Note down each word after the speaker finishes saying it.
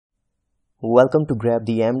Welcome to Grab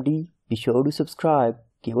the MD. Be sure to subscribe,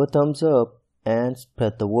 give a thumbs up, and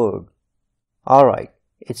spread the word. Alright,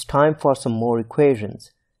 it's time for some more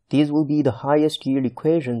equations. These will be the highest yield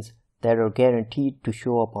equations that are guaranteed to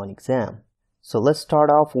show up on exam. So let's start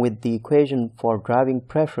off with the equation for driving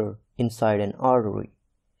pressure inside an artery.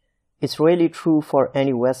 It's really true for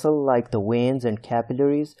any vessel like the veins and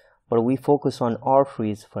capillaries, but we focus on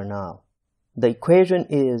arteries for now. The equation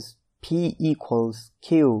is P equals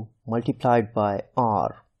Q multiplied by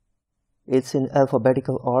R. It's in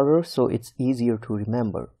alphabetical order, so it's easier to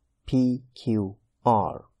remember. P, Q,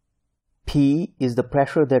 R. P is the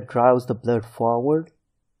pressure that drives the blood forward.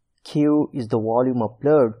 Q is the volume of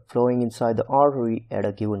blood flowing inside the artery at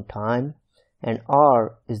a given time. And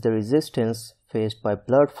R is the resistance faced by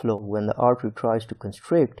blood flow when the artery tries to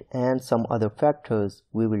constrict, and some other factors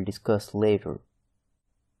we will discuss later.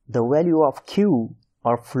 The value of Q,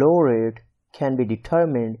 or flow rate, can be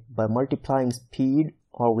determined by multiplying speed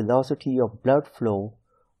or velocity of blood flow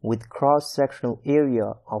with cross-sectional area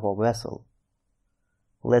of a vessel.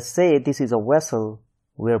 Let's say this is a vessel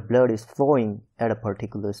where blood is flowing at a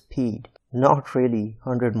particular speed, not really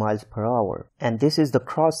 100 miles per hour, and this is the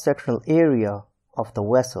cross-sectional area of the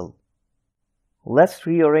vessel. Let's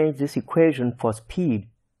rearrange this equation for speed,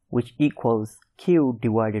 which equals Q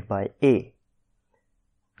divided by A.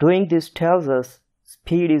 Doing this tells us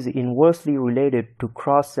speed is inversely related to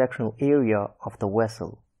cross-sectional area of the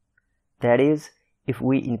vessel. That is, if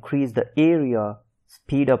we increase the area,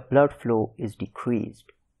 speed of blood flow is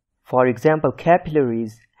decreased. For example,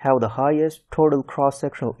 capillaries have the highest total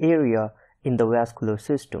cross-sectional area in the vascular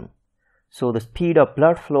system, so the speed of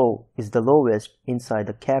blood flow is the lowest inside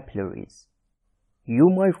the capillaries. You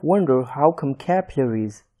might wonder how come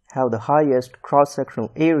capillaries have the highest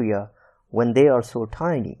cross-sectional area when they are so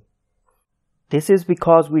tiny. This is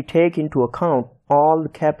because we take into account all the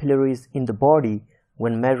capillaries in the body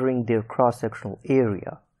when measuring their cross-sectional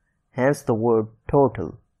area, hence the word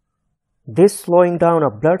total. This slowing down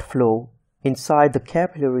of blood flow inside the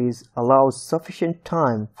capillaries allows sufficient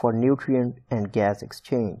time for nutrient and gas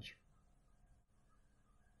exchange.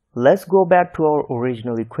 Let's go back to our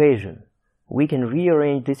original equation. We can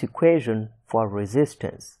rearrange this equation for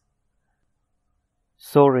resistance.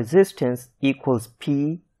 So resistance equals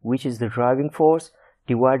P, which is the driving force,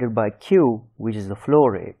 divided by Q, which is the flow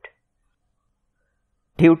rate.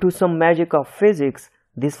 Due to some magic of physics,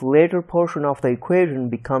 this later portion of the equation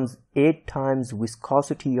becomes 8 times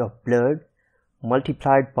viscosity of blood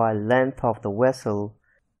multiplied by length of the vessel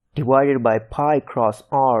divided by pi cross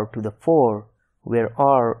R to the 4, where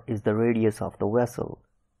R is the radius of the vessel.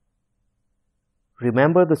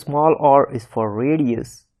 Remember, the small r is for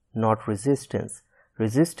radius, not resistance.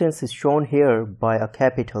 Resistance is shown here by a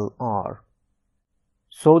capital R.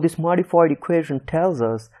 So this modified equation tells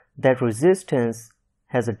us that resistance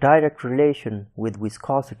has a direct relation with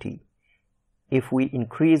viscosity. If we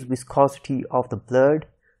increase viscosity of the blood,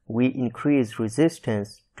 we increase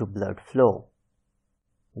resistance to blood flow.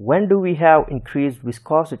 When do we have increased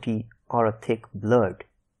viscosity or a thick blood?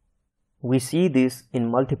 We see this in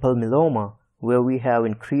multiple myeloma, where we have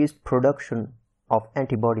increased production of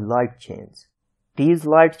antibody light chains. These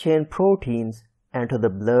light chain proteins enter the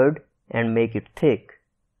blood and make it thick.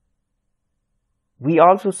 We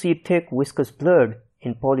also see thick viscous blood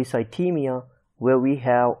in polycythemia, where we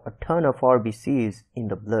have a ton of RBCs in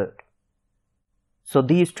the blood. So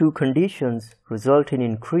these two conditions result in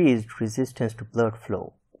increased resistance to blood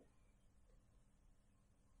flow.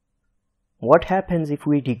 What happens if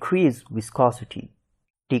we decrease viscosity?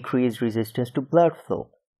 Decrease resistance to blood flow.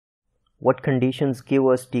 What conditions give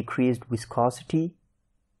us decreased viscosity?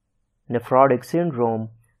 Nephrotic syndrome,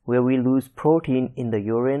 where we lose protein in the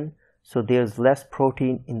urine, so there's less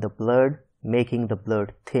protein in the blood, making the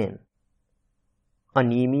blood thin.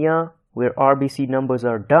 Anemia, where RBC numbers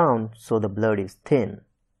are down, so the blood is thin.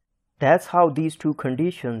 That's how these two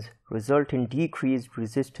conditions result in decreased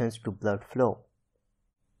resistance to blood flow.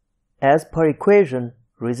 As per equation,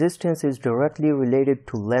 resistance is directly related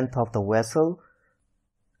to length of the vessel.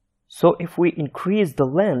 So if we increase the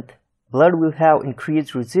length, blood will have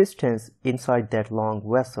increased resistance inside that long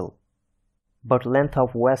vessel. But length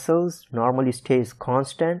of vessels normally stays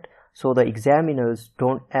constant, so the examiners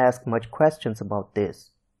don't ask much questions about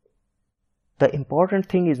this. The important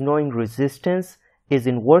thing is knowing resistance is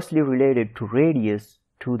inversely related to radius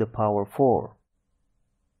to the power 4.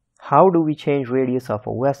 How do we change radius of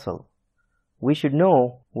a vessel? We should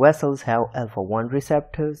know vessels have alpha 1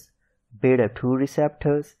 receptors, beta 2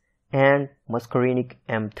 receptors, and muscarinic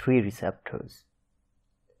M3 receptors.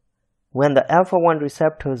 When the alpha 1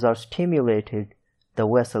 receptors are stimulated, the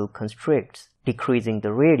vessel constricts, decreasing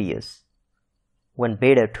the radius. When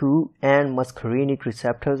beta 2 and muscarinic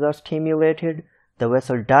receptors are stimulated, the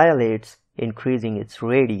vessel dilates, increasing its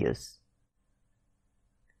radius.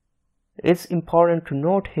 It's important to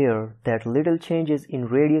note here that little changes in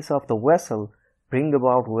radius of the vessel bring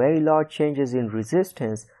about very large changes in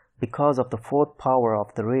resistance because of the fourth power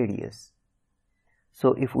of the radius.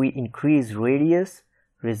 So if we increase radius,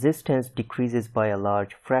 resistance decreases by a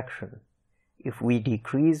large fraction. If we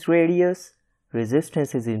decrease radius,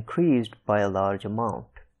 resistance is increased by a large amount.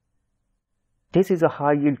 This is a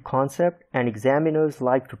high-yield concept, and examiners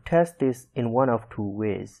like to test this in one of two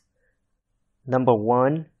ways. Number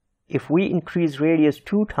one, if we increase radius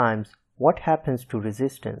 2 times, what happens to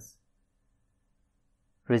resistance?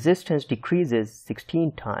 Resistance decreases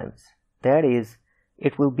 16 times. That is,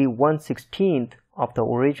 it will be 1/16 of the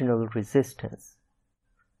original resistance.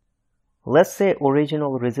 Let's say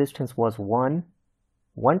original resistance was 1.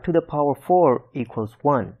 1 to the power 4 equals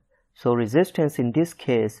 1. So resistance in this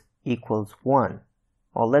case equals 1,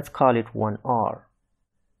 or let's call it 1R.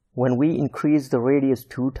 When we increase the radius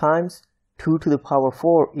 2 times, 2 to the power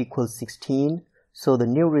 4 equals 16, so the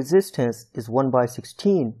new resistance is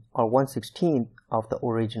 1/16 or 1/16 of the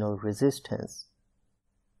original resistance.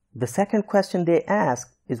 The second question they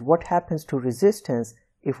ask is what happens to resistance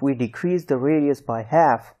if we decrease the radius by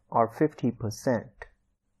half or 50%.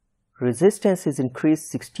 Resistance is increased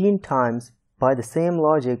 16 times by the same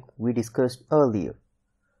logic we discussed earlier.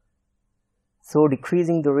 So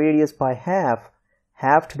decreasing the radius by half,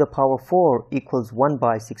 half to the power 4 equals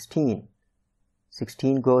 1/16.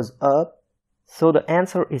 16 goes up, so the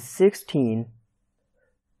answer is 16,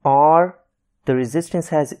 or the resistance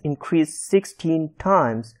has increased 16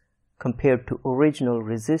 times compared to original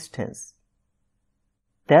resistance.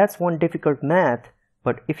 That's one difficult math,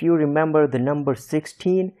 but if you remember the number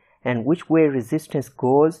 16 and which way resistance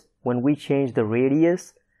goes when we change the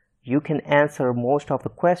radius, you can answer most of the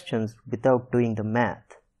questions without doing the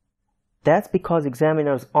math. That's because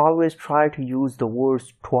examiners always try to use the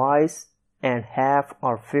words twice and half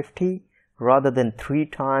or 50 rather than 3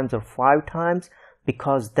 times or 5 times,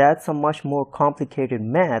 because that's a much more complicated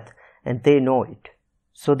math and they know it.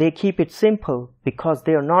 So they keep it simple because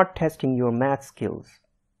they are not testing your math skills.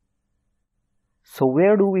 So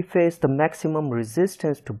where do we face the maximum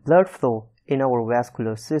resistance to blood flow in our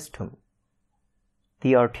vascular system?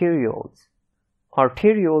 The arterioles.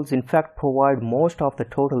 Arterioles in fact provide most of the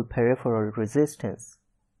total peripheral resistance.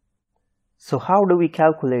 So how do we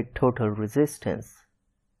calculate total resistance?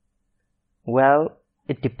 Well,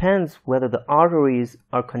 it depends whether the arteries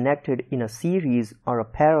are connected in a series or a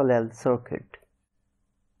parallel circuit.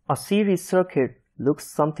 A series circuit looks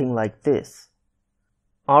something like this.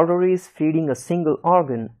 Arteries feeding a single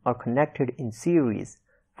organ are connected in series,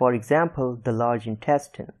 for example, the large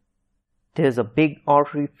intestine. There's a big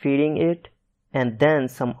artery feeding it, and then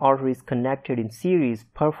some arteries connected in series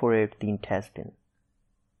perforate the intestine.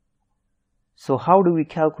 So how do we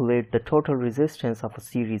calculate the total resistance of a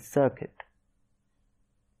series circuit?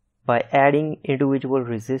 By adding individual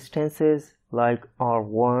resistances like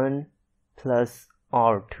R1 plus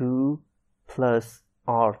R2 plus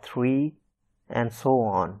R3 and so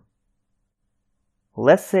on.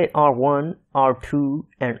 Let's say R1, R2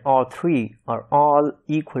 and R3 are all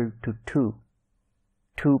equal to 2.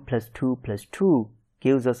 2 plus 2 plus 2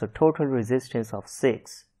 gives us a total resistance of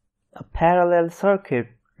 6. A parallel circuit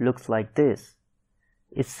looks like this.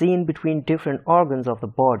 It's seen between different organs of the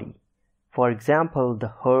body. For example, the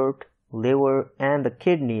heart, liver, and the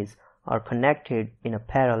kidneys are connected in a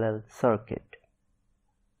parallel circuit.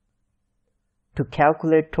 To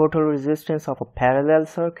calculate total resistance of a parallel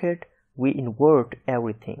circuit, we invert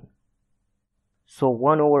everything. So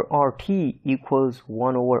 1 over RT equals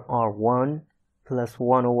 1 over R1 plus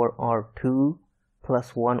 1 over R2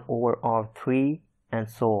 plus 1 over R3 and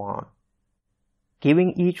so on.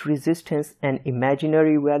 Giving each resistance an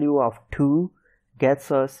imaginary value of 2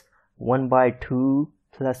 gets us 1/2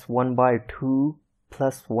 plus 1/2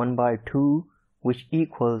 plus 1/2, which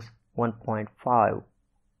equals 1.5.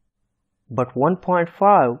 But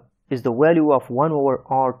 1.5 is the value of 1 over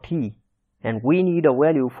RT, and we need a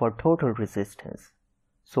value for total resistance.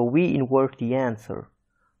 So we invert the answer.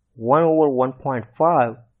 1 over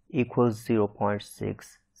 1.5 equals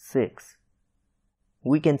 0.66.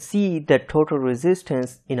 We can see that total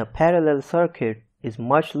resistance in a parallel circuit is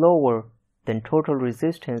much lower than total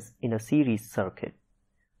resistance in a series circuit.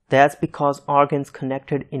 That's because organs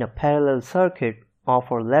connected in a parallel circuit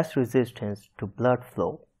offer less resistance to blood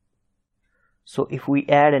flow. So if we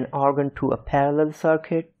add an organ to a parallel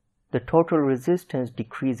circuit, the total resistance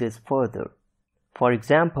decreases further. For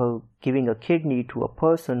example, giving a kidney to a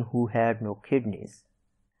person who had no kidneys.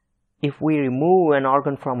 If we remove an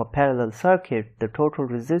organ from a parallel circuit, the total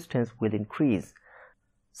resistance will increase,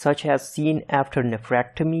 such as seen after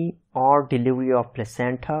nephrectomy or delivery of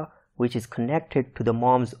placenta, which is connected to the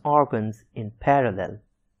mom's organs in parallel.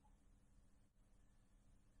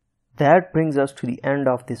 That brings us to the end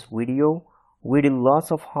of this video. We did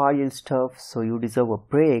lots of high-yield stuff, so you deserve a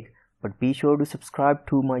break, but be sure to subscribe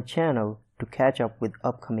to my channel to catch up with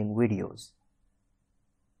upcoming videos.